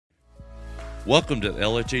Welcome to the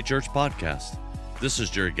LHA Church Podcast. This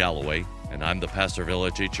is Jerry Galloway, and I'm the pastor of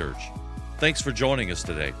LHA Church. Thanks for joining us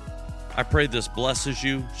today. I pray this blesses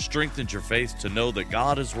you, strengthens your faith to know that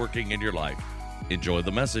God is working in your life. Enjoy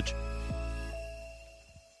the message.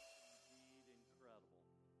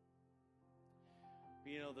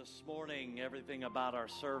 You know, this morning, everything about our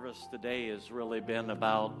service today has really been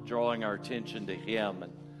about drawing our attention to Him.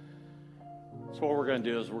 And so what we're going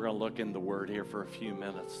to do is we're going to look in the Word here for a few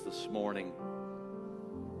minutes this morning.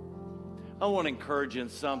 I want to encourage you in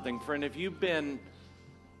something, friend. If you've been,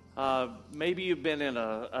 maybe you've been in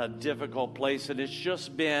a difficult place and it's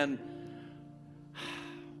just been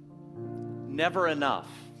never enough.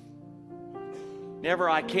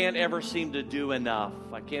 I can't ever seem to do enough.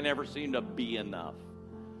 I can't ever seem to be enough.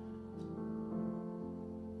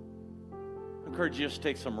 I encourage you just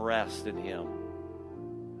take some rest in Him.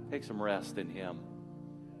 Take some rest in Him.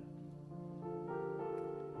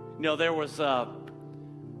 You know, there was a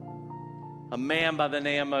man by the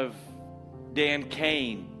name of Dan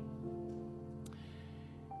Kane.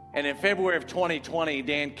 And in February of 2020,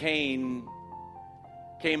 Dan Kane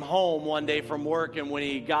came home one day from work, and when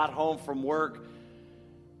he got home from work,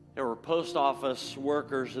 there were post office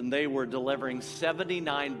workers, and they were delivering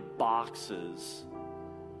 79 boxes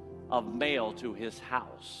of mail to his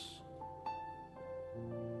house.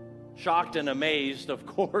 Shocked and amazed, of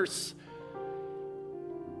course,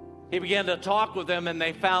 he began to talk with them, and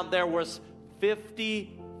they found there was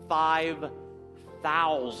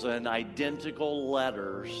 55,000 identical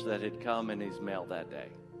letters that had come in his mail that day.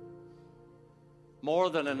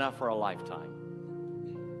 More than enough for a lifetime.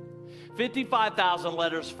 55,000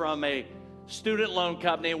 letters from a student loan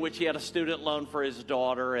company in which he had a student loan for his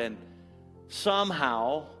daughter, and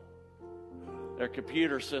somehow their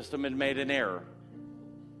computer system had made an error.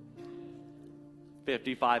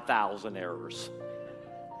 55,000 errors.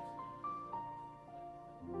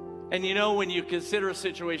 And you know, when you consider a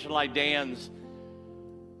situation like Dan's,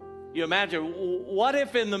 you imagine, what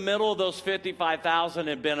if in the middle of those 55,000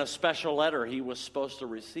 had been a special letter he was supposed to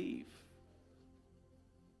receive?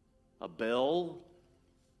 A bill?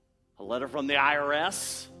 A letter from the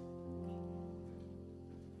IRS?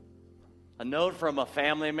 A note from a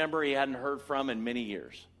family member he hadn't heard from in many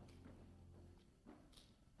years?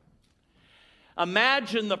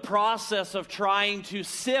 Imagine the process of trying to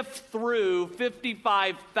sift through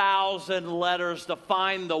 55,000 letters to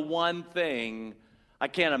find the one thing. I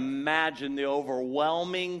can't imagine the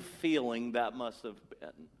overwhelming feeling that must have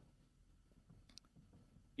been.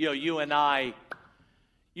 You know, you and I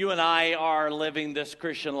are living this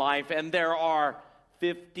Christian life, and there are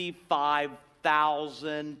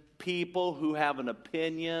 55,000 people who have an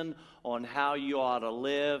opinion on how you ought to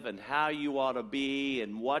live and how you ought to be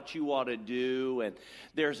and what you ought to do. And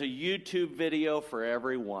there's a YouTube video for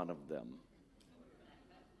every one of them.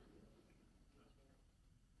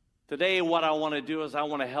 Today, what I want to do is I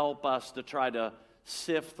want to help us to try to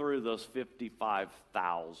sift through those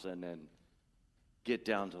 55,000 and get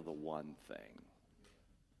down to the one thing.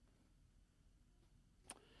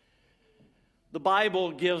 The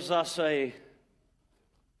Bible gives us a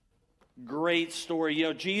great story. You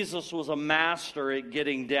know, Jesus was a master at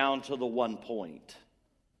getting down to the one point.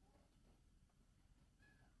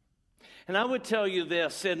 And I would tell you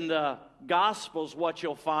this, in the Gospels, what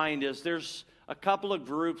you'll find is there's a couple of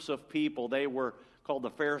groups of people. They were called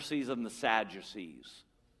the Pharisees and the Sadducees.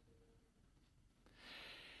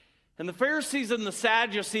 And the Pharisees and the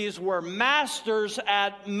Sadducees were masters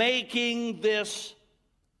at making this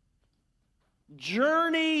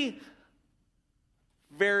journey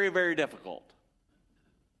very, very difficult.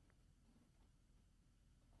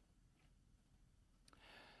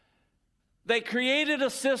 They created a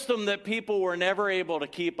system that people were never able to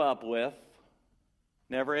keep up with,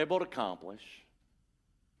 never able to accomplish.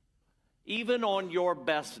 Even on your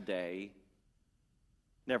best day,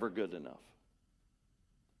 never good enough.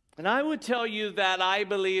 And I would tell you that I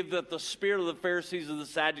believe that the spirit of the Pharisees and the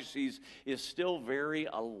Sadducees is still very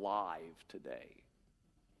alive today.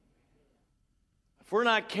 If we're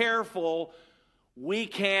not careful, we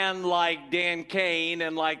can, like Dan Kane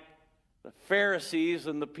and like the Pharisees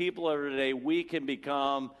and the people of today, we can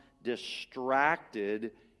become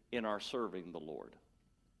distracted in our serving the Lord.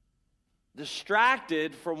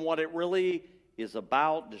 Distracted from what it really is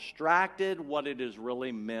about, distracted what it is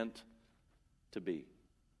really meant to be.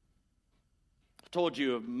 I told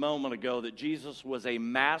you a moment ago that Jesus was a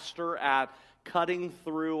master at cutting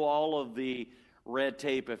through all of the red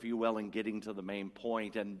tape, if you will, and getting to the main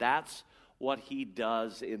point. And that's what he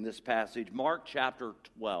does in this passage. Mark chapter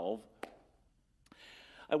 12.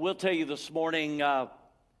 I will tell you this morning,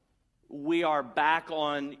 we are back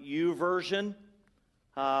on YouVersion.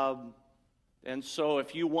 And so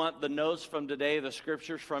if you want the notes from today, the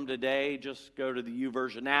scriptures from today, just go to the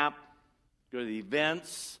YouVersion app, go to the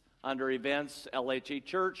events, under events, LHA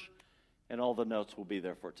Church, and all the notes will be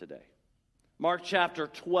there for today. Mark chapter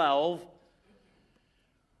 12,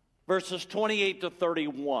 verses 28 to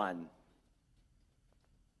 31.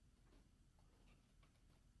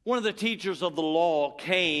 One of the teachers of the law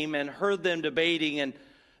came and heard them debating, and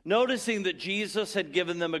noticing that Jesus had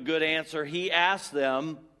given them a good answer, he asked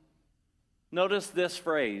them, notice this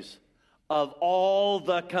phrase, of all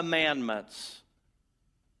the commandments.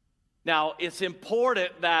 Now, it's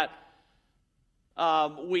important that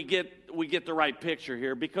we get the right picture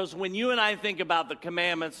here, because when you and I think about the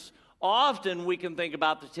commandments, often we can think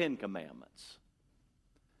about the 10 Commandments.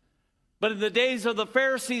 But in the days of the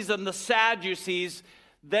Pharisees and the Sadducees,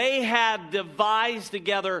 they had devised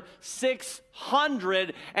together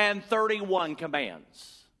 631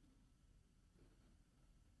 commands.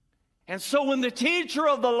 And so when the teacher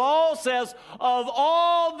of the law says, of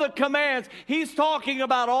all the commands, he's talking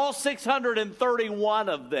about all 631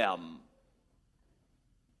 of them.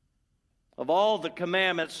 Of all the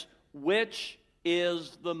commandments, which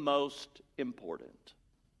is the most important?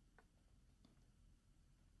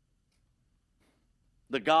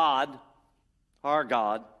 The God, our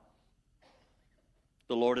God,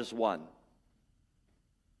 the Lord is one.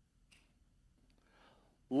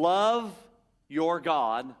 Love your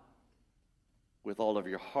God with all of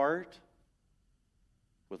your heart,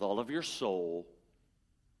 with all of your soul,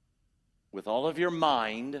 with all of your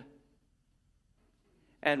mind,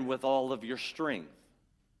 and with all of your strength.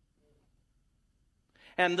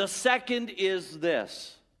 And the second is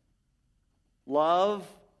this: love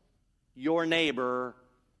your neighbor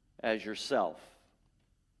as yourself.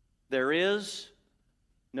 There is,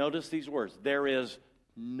 notice these words, there is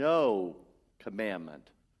no commandment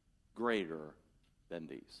greater than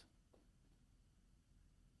these.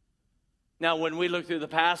 Now, when we look through the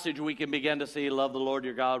passage, we can begin to see, love the Lord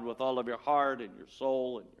your God with all of your heart and your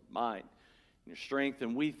soul and your mind and your strength.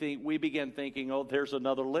 And we begin thinking, oh, there's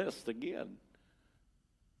another list again.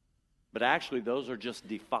 But actually, those are just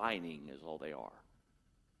defining, is all they are.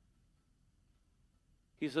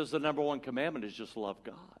 He says the number one commandment is just love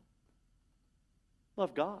God.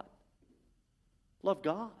 Love God. Love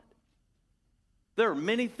God. There are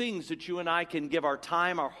many things that you and I can give our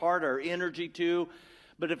time, our heart, our energy to,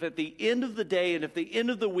 but if at the end of the day and at the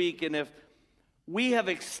end of the week, and if we have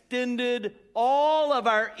extended all of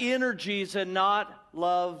our energies and not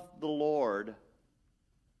love the Lord,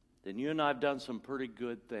 then you and I have done some pretty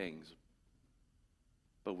good things,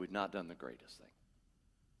 but we've not done the greatest thing.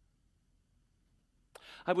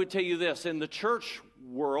 I would tell you this, in the church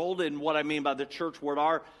world, and what I mean by the church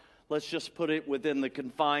world, let's just put it within the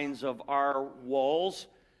confines of our walls,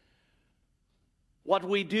 what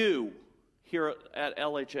we do here at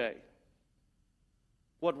LHA,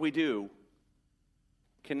 what we do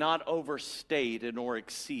cannot overstate and or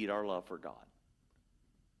exceed our love for God.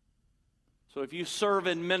 So if you serve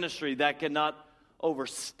in ministry, that cannot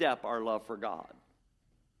overstep our love for God.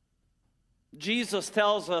 Jesus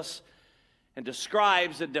tells us and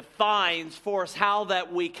describes and defines for us how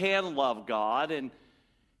that we can love God. And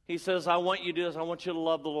he says, I want you to do this. I want you to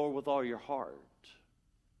love the Lord with all your heart.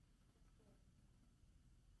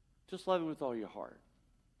 Just love him with all your heart.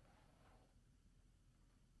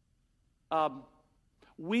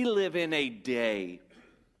 We live in a day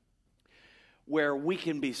where we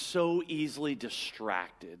can be so easily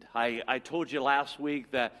distracted. I told you last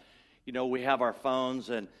week that, we have our phones,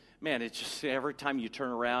 and man, it's just every time you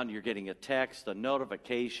turn around, you're getting a text, a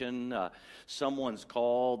notification, someone's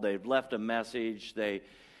called, they've left a message,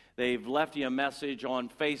 they've left you a message on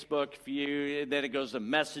Facebook, then it goes to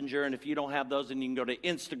Messenger, and if you don't have those, then you can go to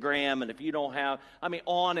Instagram, and if you don't have,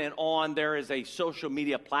 on and on, there is a social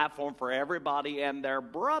media platform for everybody and their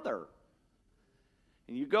brother.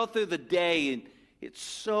 And you go through the day, and it's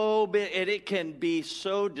so big, and it can be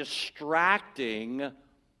so distracting.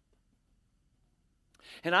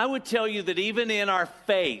 And I would tell you that even in our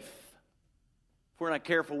faith, if we're not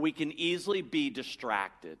careful, we can easily be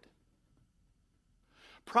distracted.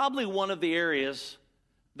 Probably one of the areas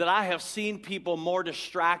that I have seen people more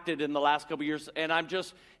distracted in the last couple of years, and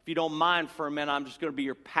if you don't mind for a minute, I'm just going to be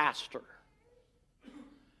your pastor.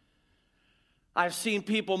 I've seen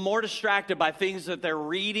people more distracted by things that they're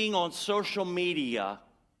reading on social media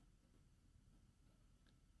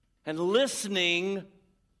and listening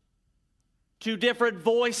to different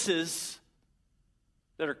voices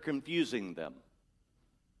that are confusing them.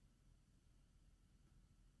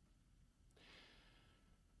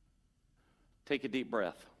 Take a deep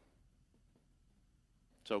breath.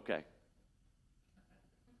 It's okay.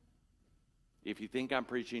 If you think I'm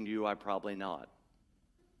preaching to you, I'm probably not.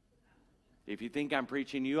 If you think I'm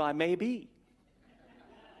preaching to you, I may be.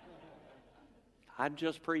 I'm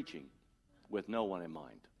just preaching with no one in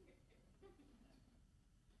mind.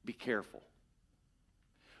 Be careful.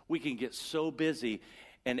 We can get so busy,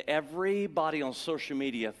 and everybody on social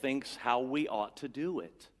media thinks how we ought to do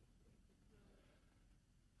it.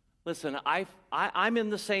 Listen, I'm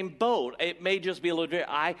in the same boat. It may just be a little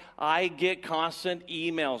different. I get constant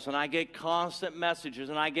emails, and I get constant messages,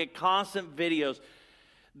 and I get constant videos.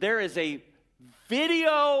 There is a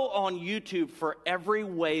video on YouTube for every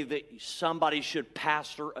way that somebody should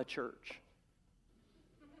pastor a church.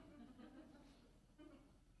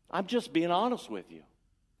 I'm just being honest with you.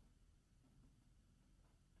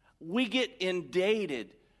 We get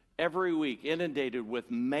inundated every week,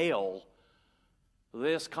 with mail.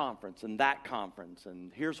 This conference and that conference,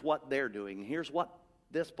 and here's what they're doing, here's what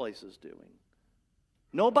this place is doing.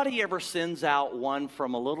 Nobody ever sends out one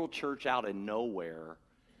from a little church out in nowhere.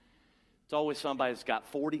 It's always somebody that's got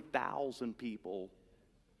 40,000 people.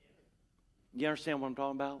 You understand what I'm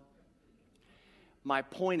talking about? My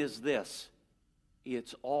point is this.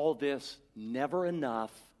 It's all this, never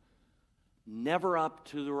enough, never up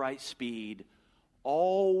to the right speed,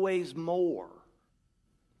 always more.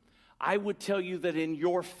 I would tell you that in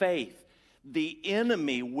your faith, the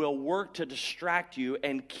enemy will work to distract you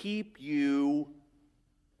and keep you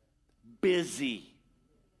busy.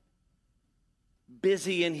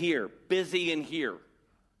 Busy in here, busy in here.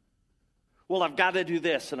 Well, I've got to do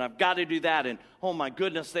this and I've got to do that. And oh my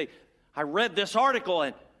goodness, I read this article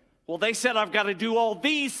and well, they said I've got to do all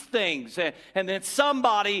these things. And then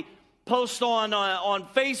somebody posts on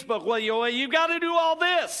Facebook, well, you got to do all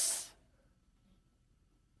this.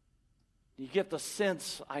 You get the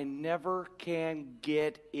sense I never can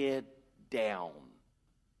get it down.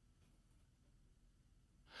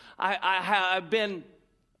 I've been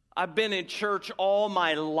in church all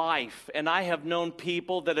my life, and I have known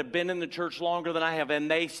people that have been in the church longer than I have, and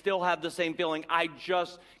they still have the same feeling. I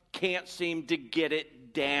just can't seem to get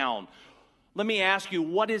it down. Let me ask you,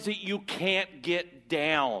 what is it you can't get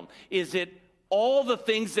down? Is it all the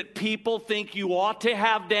things that people think you ought to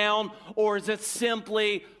have down, or is it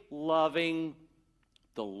simply loving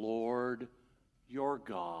the Lord your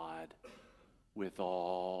God with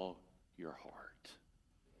all your heart?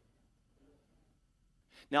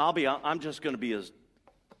 Now, I'm just going to be as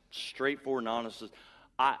straightforward and honest as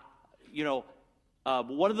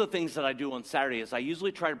one of the things that I do on Saturday is I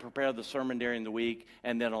usually try to prepare the sermon during the week,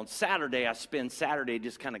 and then on Saturday I spend Saturday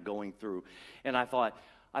just kind of going through. And I thought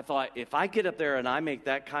if I get up there and I make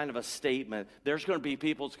that kind of a statement, there's going to be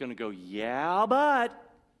people that's going to go, yeah, but.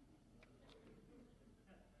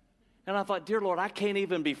 And I thought, dear Lord, I can't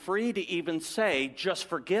even be free to even say, just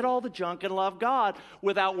forget all the junk and love God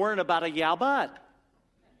without worrying about a yeah, but.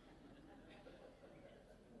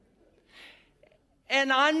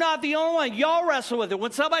 And I'm not the only one. Y'all wrestle with it.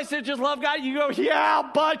 When somebody says just love God, you go, yeah,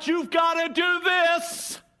 but you've got to do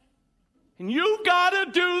this. And you've got to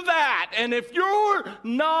do that. And if you're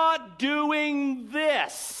not doing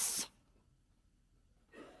this,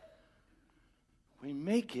 we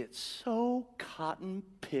make it so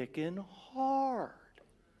cotton-picking hard.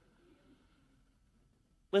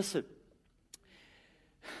 Listen,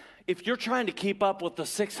 if you're trying to keep up with the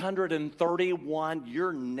 631,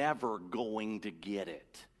 you're never going to get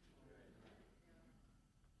it.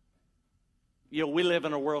 You know, we live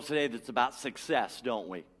in a world today that's about success, don't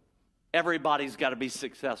we? Everybody's got to be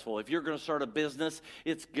successful. If you're going to start a business,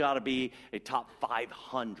 it's got to be a top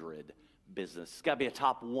 500 business. It's got to be a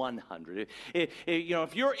top 100.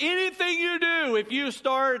 If you're anything you do, if you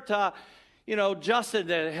start, Justin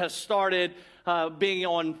has started being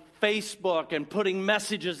on Facebook and putting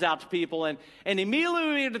messages out to people, and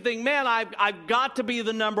immediately you think, man, I've got to be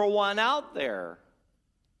the number one out there.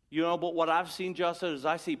 You know, but what I've seen, Justin, is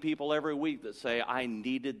I see people every week that say, I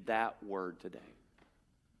needed that word today.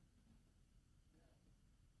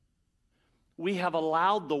 We have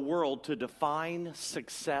allowed the world to define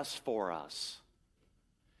success for us,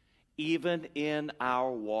 even in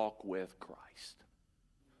our walk with Christ.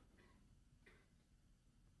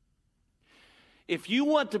 If you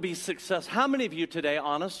want to be successful, how many of you today,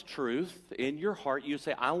 honest truth, in your heart, you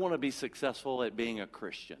say, I want to be successful at being a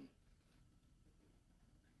Christian?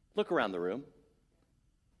 Look around the room.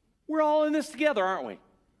 We're all in this together, aren't we?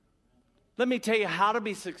 Let me tell you how to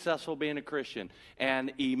be successful being a Christian.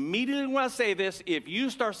 And immediately when I say this, if you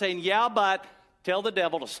start saying, yeah, but, tell the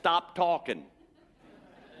devil to stop talking.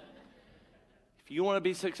 If you want to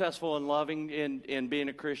be successful in loving, in being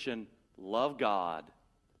a Christian, love God,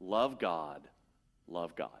 love God,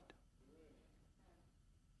 love God.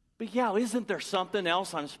 But yeah, isn't there something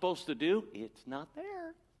else I'm supposed to do? It's not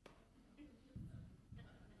there.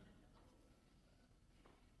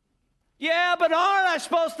 Yeah, but aren't I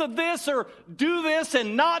supposed to this or do this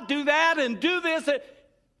and not do that and do this?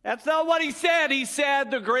 That's not what he said. He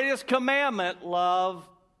said the greatest commandment, love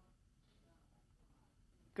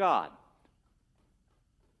God.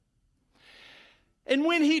 And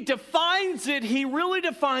when he defines it, he really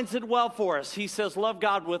defines it well for us. He says, love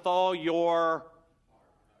God with all your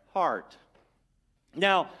heart.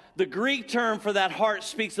 Now, the Greek term for that heart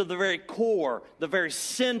speaks of the very core, the very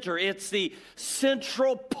center. It's the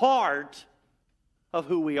central part of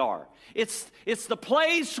who we are. It's the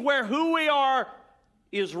place where who we are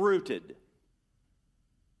is rooted.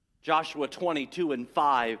 Joshua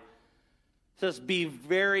 22:5 says, be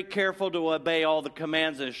very careful to obey all the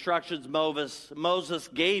commands and instructions Moses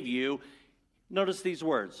gave you. Notice these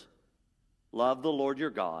words. Love the Lord your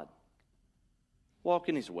God. Walk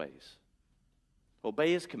in his ways.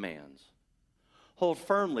 Obey his commands. Hold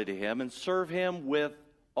firmly to him and serve him with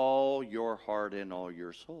all your heart and all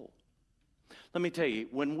your soul. Let me tell you,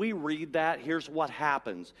 when we read that, here's what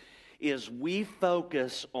happens, is we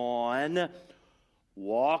focus on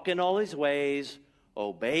walk in all his ways,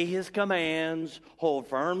 obey his commands, hold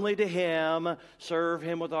firmly to him, serve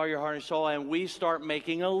him with all your heart and soul, and we start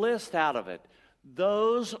making a list out of it.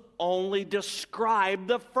 Those only describe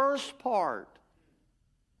the first part.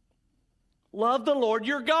 Love the Lord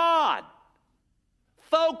your God.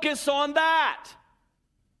 Focus on that.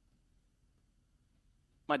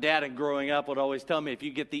 My dad, in growing up, would always tell me, if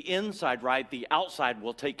you get the inside right, the outside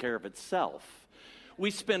will take care of itself.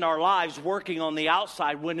 We spend our lives working on the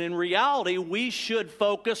outside when in reality we should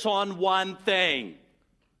focus on one thing.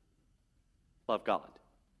 Love God.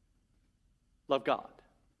 Love God.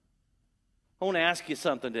 I want to ask you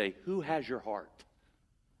something today. Who has your heart?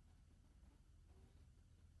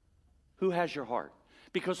 Who has your heart?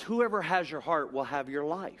 Because whoever has your heart will have your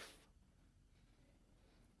life.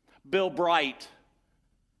 Bill Bright.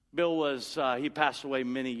 Bill was, he passed away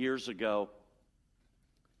many years ago.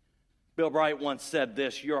 Bill Bright once said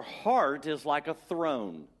this, your heart is like a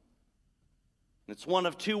throne. It's one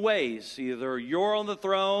of two ways. Either you're on the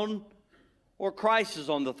throne or Christ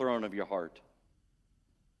is on the throne of your heart.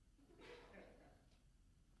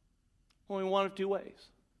 Only one of two ways.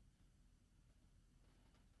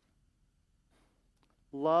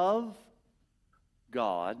 Love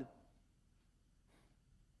God.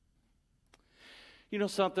 You know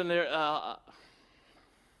something there?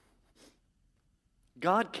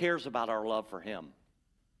 God cares about our love for him.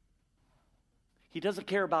 He doesn't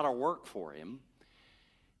care about our work for him.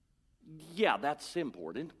 Yeah, that's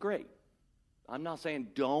important. Great. I'm not saying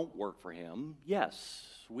don't work for him. Yes,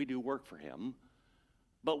 we do work for him.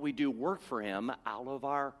 But we do work for him out of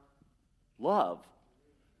our love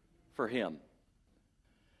for him.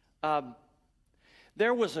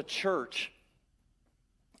 There was a church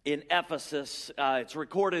in Ephesus, it's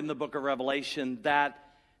recorded in the book of Revelation, that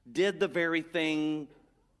did the very thing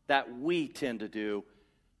that we tend to do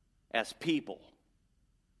as people.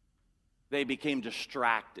 They became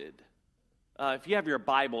distracted. If you have your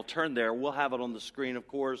Bible, turn there. We'll have it on the screen, of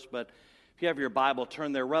course, but if you have your Bible,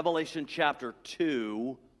 turn there. Revelation chapter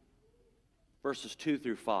 2, verses 2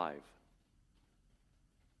 through 5.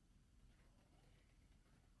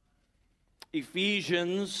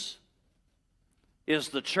 Ephesians is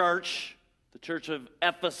the church of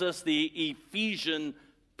Ephesus, the Ephesian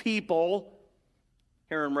people,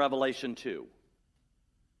 here in Revelation 2.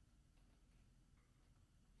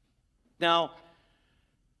 Now,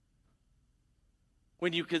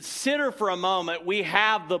 when you consider for a moment, we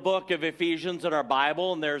have the book of Ephesians in our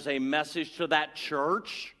Bible, and there's a message to that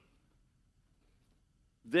church.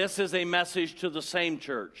 This is a message to the same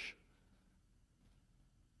church.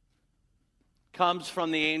 Comes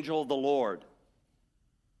from the angel of the Lord.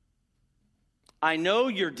 I know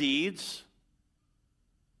your deeds.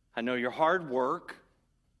 I know your hard work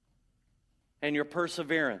and your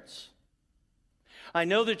perseverance. I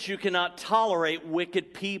know that you cannot tolerate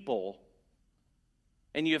wicked people,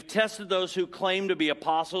 and you have tested those who claim to be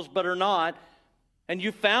apostles but are not, and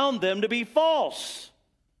you found them to be false.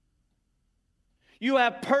 You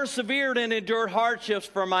have persevered and endured hardships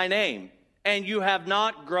for my name, and you have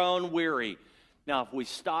not grown weary. Now, if we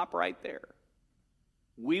stop right there,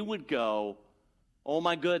 we would go, oh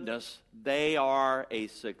my goodness, they are a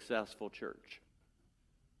successful church.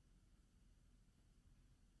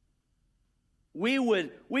 We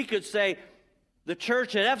could say the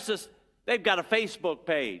church at Ephesus, they've got a Facebook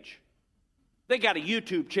page. They got a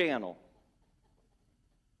YouTube channel.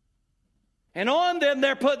 And on them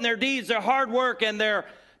they're putting their deeds, their hard work, and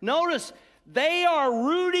notice, they are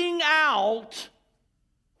rooting out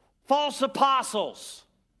false apostles.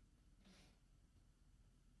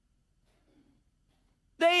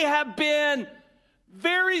 They have been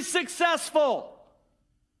very successful.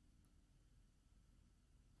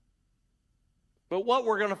 But what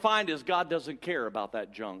we're going to find is God doesn't care about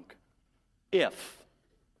that junk.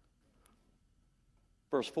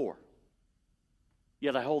 Verse 4.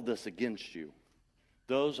 Yet I hold this against you.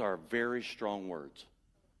 Those are very strong words.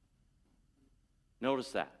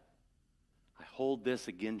 Notice that. I hold this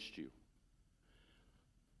against you.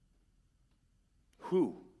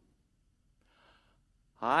 Who?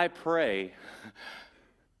 I pray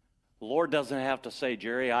the Lord doesn't have to say,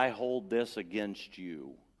 Jerry, I hold this against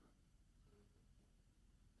you.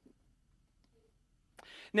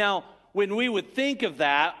 Now, when we would think of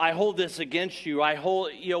that, I hold this against you,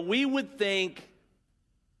 we would think,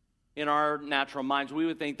 in our natural minds, we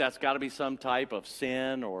would think that's got to be some type of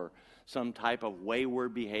sin or some type of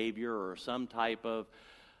wayward behavior or some type of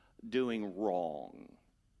doing wrong.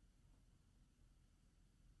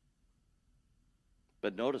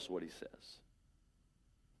 But notice what he says.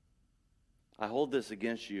 I hold this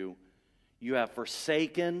against you. You have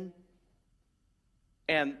forsaken.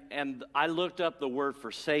 And I looked up the word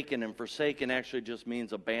forsaken, and forsaken actually just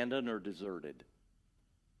means abandoned or deserted.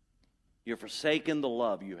 You've forsaken the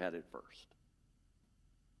love you had at first.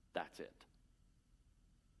 That's it.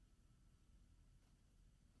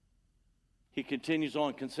 He continues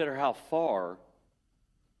on, consider how far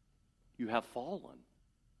you have fallen.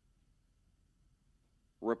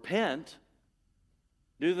 Repent.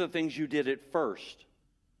 Do the things you did at first.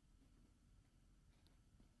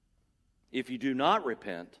 If you do not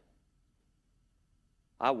repent,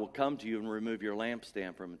 I will come to you and remove your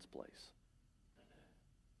lampstand from its place.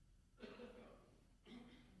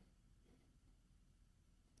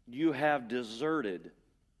 You have deserted.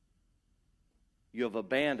 You have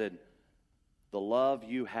abandoned the love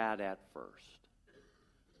you had at first.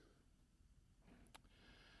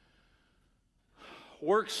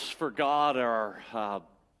 Works for God are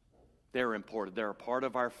they're important. They're a part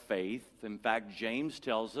of our faith. In fact, James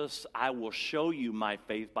tells us, I will show you my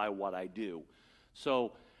faith by what I do.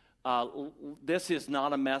 So this is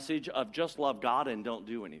not a message of just love God and don't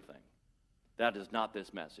do anything. That is not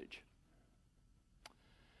this message.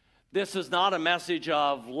 This is not a message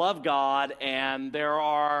of love God and there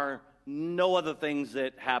are no other things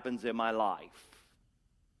that happens in my life.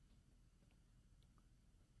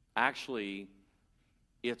 Actually,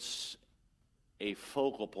 it's a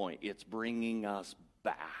focal point. It's bringing us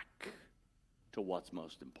back to what's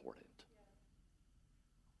most important.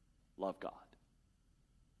 Love God.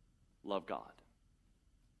 Love God.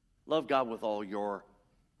 Love God with all your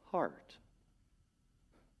heart.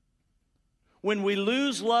 When we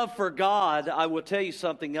lose love for God, I will tell you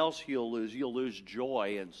something else you'll lose. You'll lose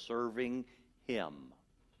joy in serving Him.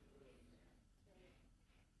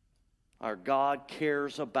 Our God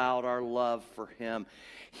cares about our love for Him.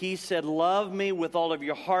 He said, love me with all of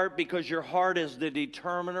your heart because your heart is the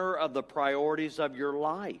determiner of the priorities of your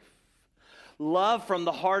life. Love from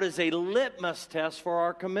the heart is a litmus test for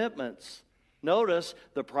our commitments. Notice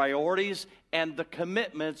the priorities and the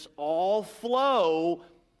commitments all flow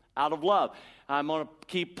out of love. I'm going to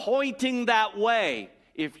keep pointing that way.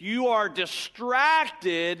 If you are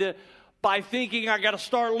distracted by thinking I got to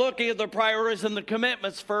start looking at the priorities and the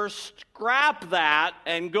commitments first, scrap that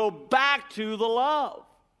and go back to the love.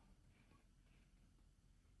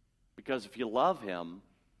 Because if you love Him,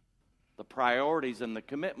 the priorities and the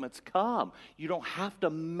commitments come. You don't have to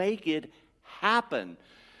make it happen.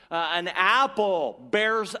 An apple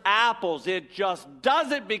bears apples. It just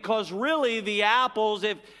does it because really the apples,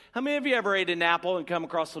 how many of you ever ate an apple and come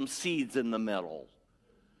across some seeds in the middle?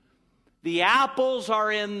 The apples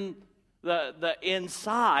are in the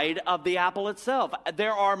inside of the apple itself.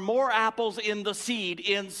 There are more apples in the seed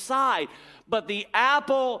inside. But the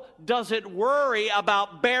apple doesn't worry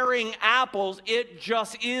about bearing apples. It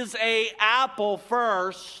just is an apple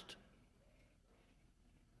first.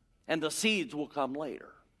 And the seeds will come later.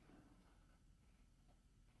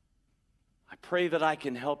 I pray that I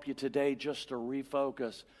can help you today just to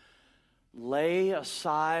refocus. Lay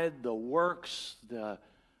aside the works, the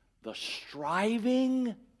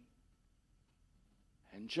striving,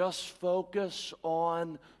 and just focus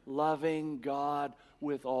on loving God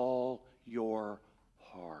with all your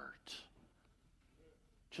heart.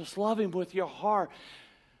 Just love Him with your heart.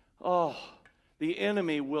 Oh, the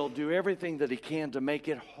enemy will do everything that he can to make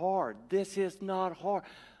it hard. This is not hard.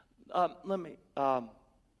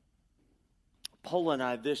 Paula and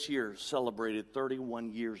I this year celebrated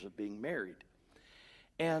 31 years of being married.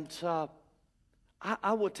 And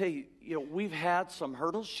I will tell you, we've had some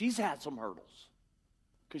hurdles. She's had some hurdles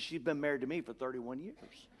because she's been married to me for 31 years.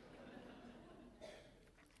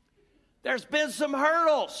 There's been some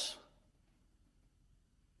hurdles.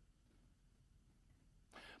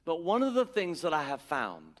 But one of the things that I have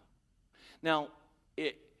found, now,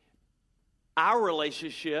 our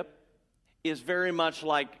relationship is very much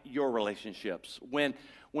like your relationships. When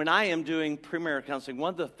I am doing premarital counseling,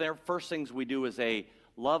 one of the first things we do is a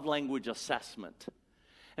love language assessment.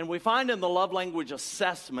 And we find in the love language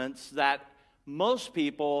assessments that most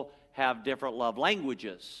people have different love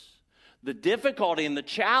languages. The difficulty and the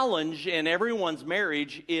challenge in everyone's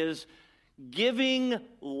marriage is giving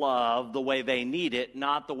love the way they need it,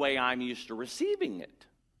 not the way I'm used to receiving it.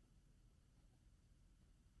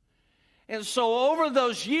 And so over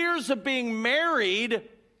those years of being married,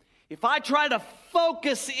 if I try to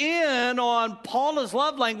focus in on Paula's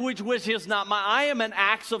love language, which is not I am an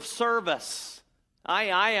acts of service. I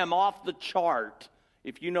am off the chart.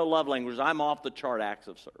 If you know love language, I'm off the chart acts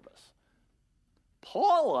of service.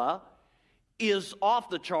 Paula is off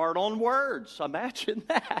the chart on words. Imagine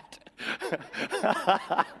that.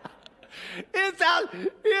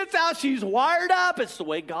 It's how she's wired up. It's the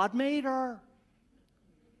way God made her.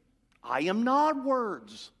 I am not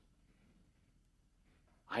words.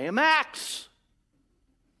 I am acts.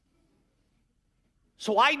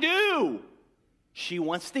 So I do. She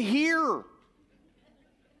wants to hear.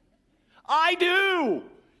 I do.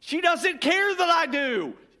 She doesn't care that I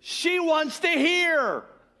do. She wants to hear.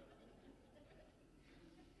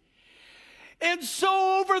 And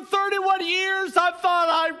so over 31 years, I thought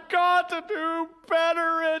I've got to do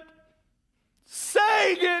better at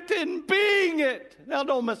saying it and being it. Now,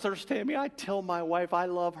 don't misunderstand me. I tell my wife I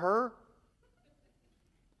love her.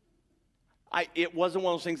 It wasn't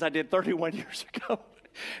one of those things I did 31 years ago.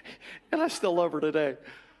 And I still love her today.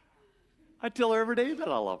 I tell her every day that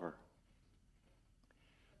I love her.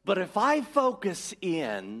 But if I focus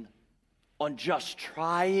in on just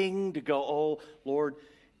trying to go, oh, Lord,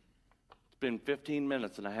 it's been 15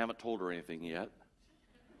 minutes and I haven't told her anything yet.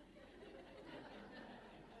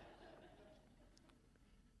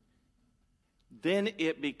 Then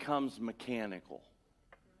it becomes mechanical.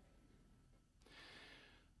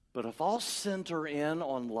 But if I'll center in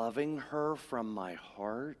on loving her from my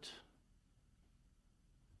heart,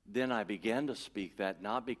 then I begin to speak that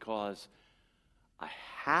not because I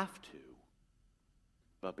have to,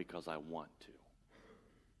 but because I want to.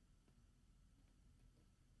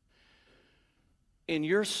 In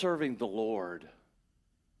your serving the Lord,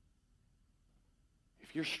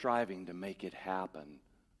 if you're striving to make it happen,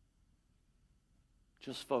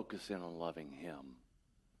 just focus in on loving Him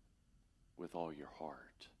with all your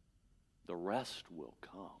heart. The rest will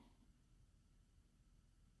come.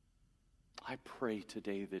 I pray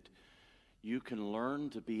today that you can learn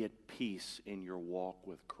to be at peace in your walk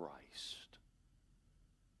with Christ.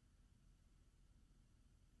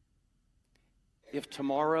 If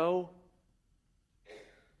tomorrow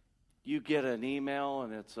you get an email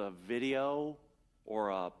and it's a video or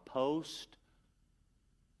a post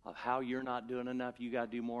of how you're not doing enough, you got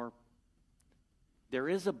to do more, there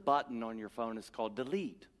is a button on your phone. It's called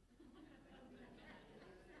delete.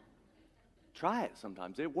 Try it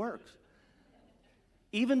sometimes. It works.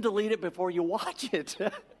 Even delete it before you watch it.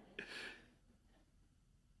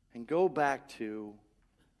 And go back to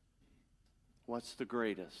what's the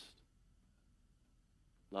greatest?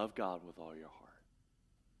 Love God with all your heart.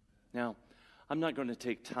 Now, I'm not going to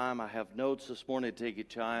take time. I have notes this morning to take you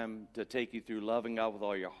time to take you through loving God with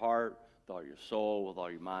all your heart, with all your soul, with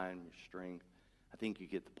all your mind, your strength. I think you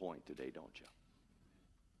get the point today, don't you?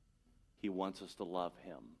 He wants us to love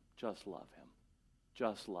Him. Just love Him.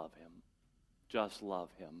 Just love Him. Just love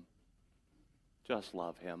Him. Just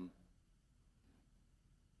love Him.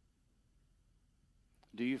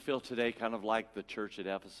 Do you feel today kind of like the church at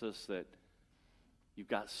Ephesus, that you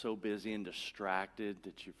got so busy and distracted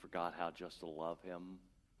that you forgot how just to love Him?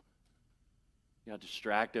 You got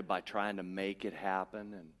distracted by trying to make it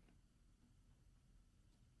happen, and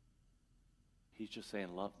He's just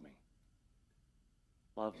saying, love me.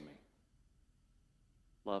 Love me.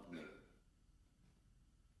 Love me.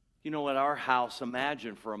 You know, at our house,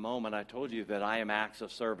 imagine for a moment, I told you that I am acts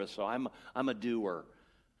of service, so I'm a doer.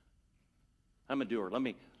 I'm a doer.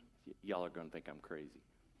 Y'all are going to think I'm crazy.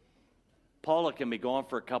 Paula can be gone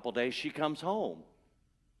for a couple days. She comes home.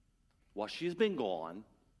 While she's been gone,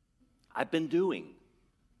 I've been doing.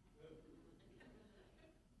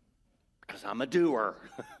 Because I'm a doer.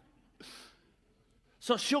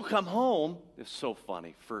 So she'll come home. It's so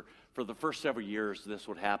funny. For the first several years, this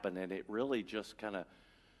would happen, and it really just kind of,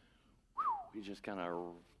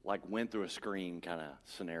 like went through a screen kind of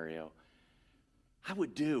scenario. I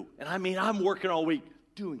would do, and I mean, I'm working all week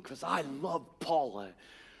doing, because I love Paula.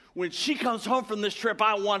 When she comes home from this trip,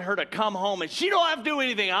 I want her to come home, and she don't have to do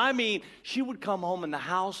anything. I mean, she would come home in the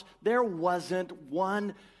house. There wasn't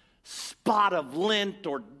one spot of lint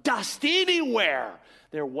or dust anywhere.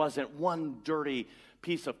 There wasn't one dirty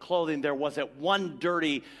piece of clothing. There wasn't one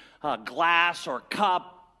dirty glass or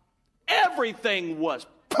cup. Everything was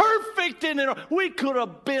perfect in it. We could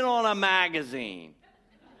have been on a magazine.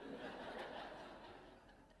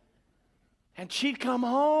 And she'd come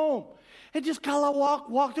home and just kind of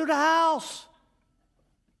walk through the house.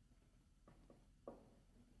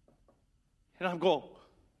 And I'm going,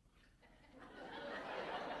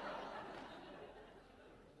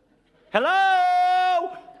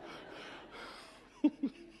 hello?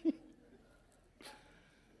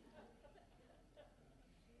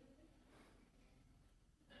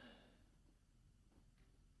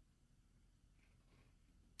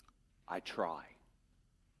 I try.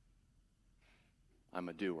 I'm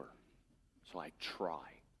a doer, so I try.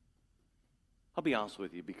 I'll be honest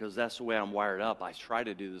with you, because that's the way I'm wired up. I try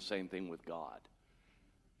to do the same thing with God.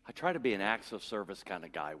 I try to be an acts of service kind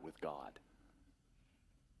of guy with God.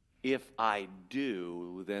 If I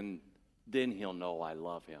do, then he'll know I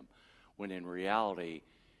love him. When in reality,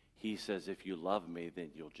 he says, if you love me, then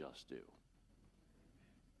you'll just do.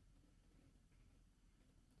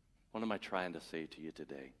 What am I trying to say to you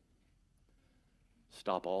today?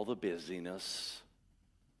 Stop all the busyness.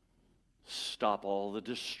 Stop all the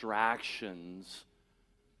distractions.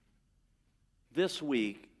 This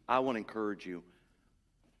week, I want to encourage you.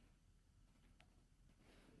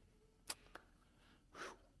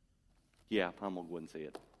 Yeah, I'm going to go ahead and say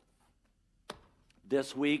it.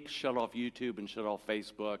 This week, shut off YouTube and shut off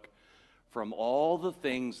Facebook from all the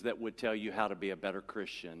things that would tell you how to be a better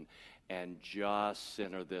Christian, and just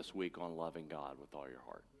center this week on loving God with all your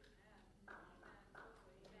heart.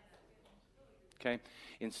 Okay?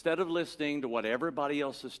 Instead of listening to what everybody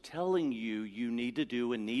else is telling you you need to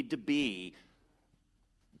do and need to be,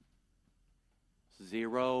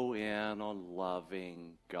 zero in on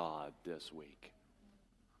loving God this week.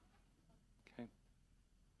 Okay?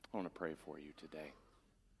 I want to pray for you today.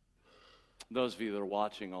 Those of you that are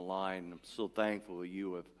watching online, I'm so thankful that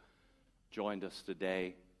you have joined us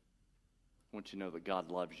today. I want you to know that God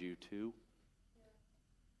loves you too.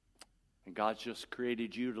 And God's just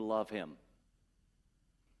created you to love him.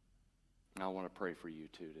 I want to pray for you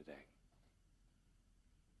too today.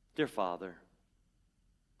 Dear Father,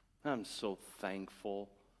 I'm so thankful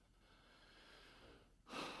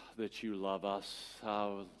that you love us.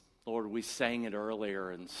 Lord, we sang it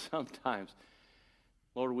earlier, and sometimes,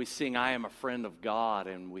 Lord, we sing, I am a friend of God,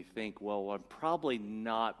 and we think, well, I'm probably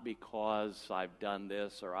not because I've done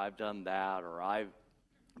this, or I've done that, or I've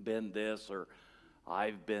been this, or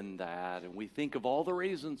I've been that. And we think of all the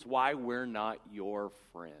reasons why we're not your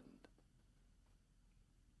friend.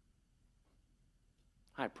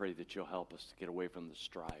 I pray that you'll help us to get away from the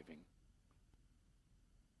striving.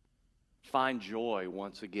 Find joy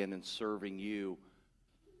once again in serving you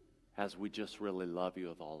as we just really love you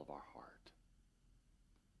with all of our heart.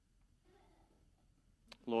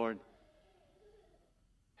 Lord,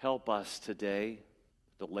 help us today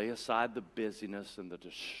to lay aside the busyness and the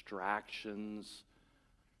distractions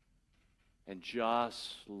and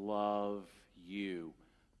just love you.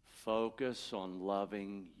 Focus on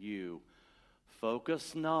loving you.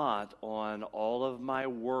 Focus not on all of my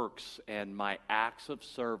works and my acts of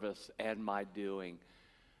service and my doing.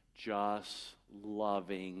 Just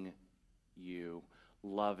loving you.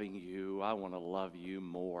 Loving you. I want to love you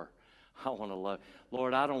more. I want to love.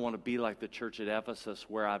 Lord, I don't want to be like the church at Ephesus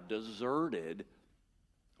where I've deserted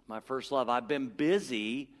my first love. I've been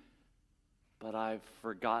busy, but I've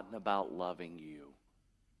forgotten about loving you.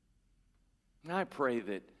 And I pray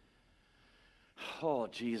that, oh,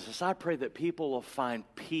 Jesus, I pray that people will find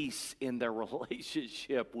peace in their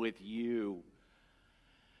relationship with you.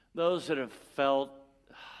 Those that have felt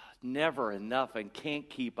never enough and can't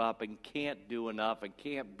keep up and can't do enough and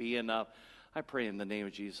can't be enough, I pray in the name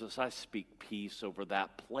of Jesus, I speak peace over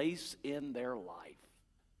that place in their life.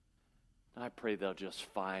 I pray they'll just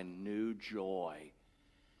find new joy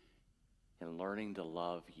in learning to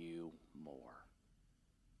love you more.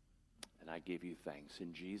 And I give you thanks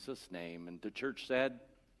in Jesus' name. And the church said,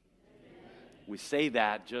 amen. We say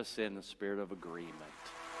that just in the spirit of agreement.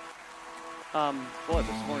 Boy,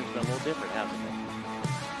 this morning's been a little different, hasn't it?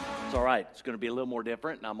 It's all right. It's going to be a little more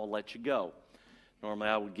different, and I'm going to let you go. Normally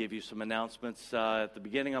I would give you some announcements at the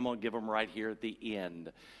beginning. I'm going to give them right here at the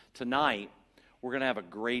end. Tonight, we're going to have a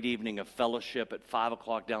great evening of fellowship at 5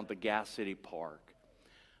 o'clock down at the Gas City Park.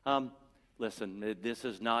 Listen, this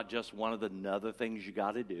is not just one of the other things you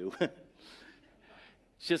got to do.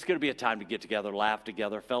 It's just going to be a time to get together, laugh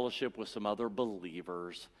together, fellowship with some other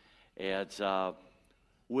believers. And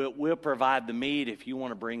we'll provide the meat. If you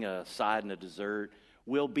want to bring a side and a dessert,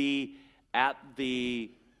 we'll be at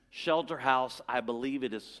the shelter house. I believe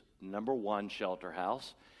it is number 1 shelter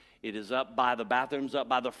house. It is up by the bathrooms, up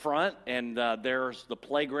by the front, and there's the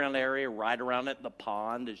playground area right around it. The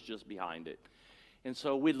pond is just behind it. And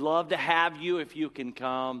so we'd love to have you if you can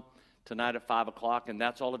come tonight at 5 o'clock. And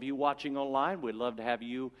that's all of you watching online. We'd love to have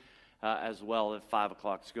you as well at 5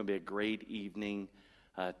 o'clock. It's going to be a great evening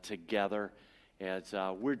together. As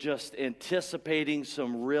we're just anticipating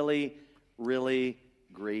some really, really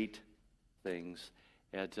great things.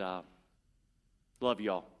 And love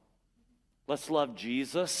y'all. Let's love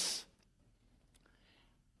Jesus.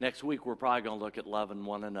 Next week, we're probably going to look at loving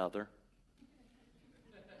one another.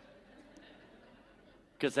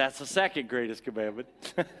 Because that's the second greatest commandment.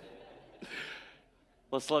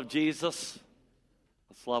 Let's love Jesus.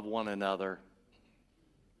 Let's love one another.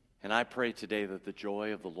 And I pray today that the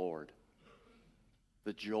joy of the Lord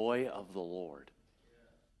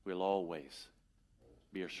will always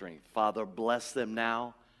be your strength. Father, bless them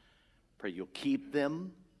now. Pray you'll keep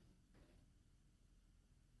them.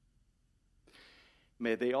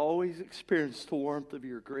 May they always experience the warmth of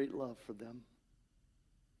your great love for them.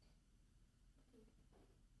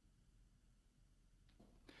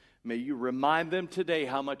 May you remind them today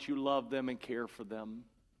how much you love them and care for them.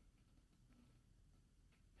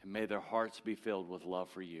 And may their hearts be filled with love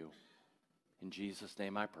for you. In Jesus'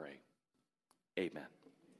 name I pray. Amen.